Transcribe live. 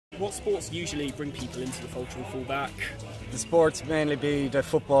what sports usually bring people into the Faltering Fullback? The sports mainly be the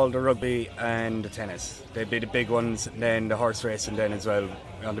football, the rugby and the tennis. They'd be the big ones, and then the horse racing then as well.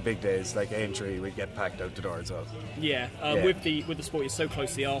 On the big days like Aintree, we get packed out the door as well. Yeah, with the sport, you're so close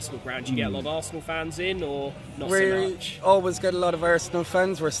to the Arsenal ground. Do you get a lot of Arsenal fans in, or not so much? We always get a lot of Arsenal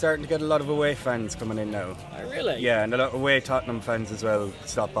fans. We're starting to get a lot of away fans coming in now. Oh, really? Yeah, and a lot of away Tottenham fans as well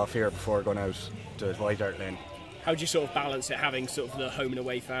stop off here before going out to White Hart Lane. How do you sort of balance it, having sort of the home and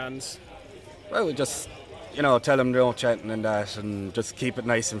away fans? Well, we just, tell them no chatting and that, and just keep it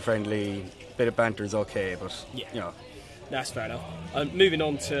nice and friendly. Bit of banter is okay, but, That's fair enough. Moving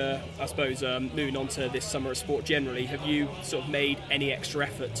on to this summer of sport generally, have you sort of made any extra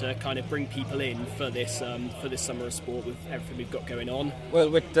effort to kind of bring people in for this summer of sport with everything we've got going on? Well,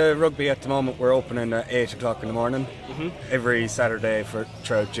 with the rugby at the moment, we're opening at 8 o'clock in the morning. Mm-hmm. Every Saturday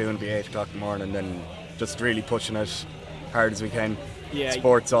throughout June will be 8 o'clock in the morning, then just really pushing it hard as we can. Yeah.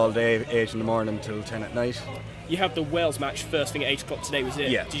 Sports all day, 8 in the morning till 10 at night. You have the Wales match first thing at 8 o'clock today, was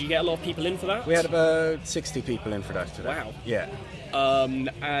it? Yeah. Did you get a lot of people in for that? We had about 60 people in for that today. Wow. Yeah.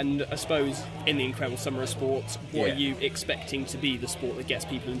 And I suppose in the incredible summer of sports, what are you expecting to be the sport that gets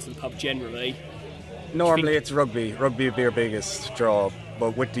people into the pub generally? Normally it's rugby. Ruggy would be our biggest draw,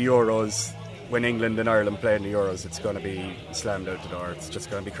 but with the Euros, when England and Ireland play in the Euros, it's going to be slammed out the door. It's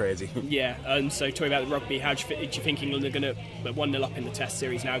just going to be crazy. Yeah, and so talking about the rugby, how do you think England are going to 1-0 up in the Test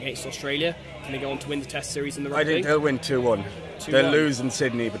series now against Australia? Can they go on to win the Test series in the rugby? I think they'll win 2-1. 2-1. They'll lose in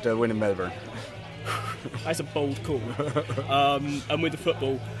Sydney, but they'll win in Melbourne. That's a bold call. And with the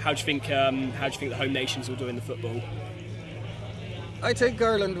football, how do you think the home nations will do in the football? I think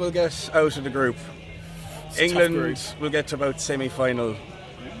Ireland will get out of the group. England will get to about semi-final.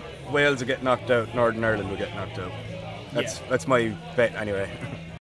 Wales will get knocked out. Northern Ireland will get knocked out. That's my bet anyway.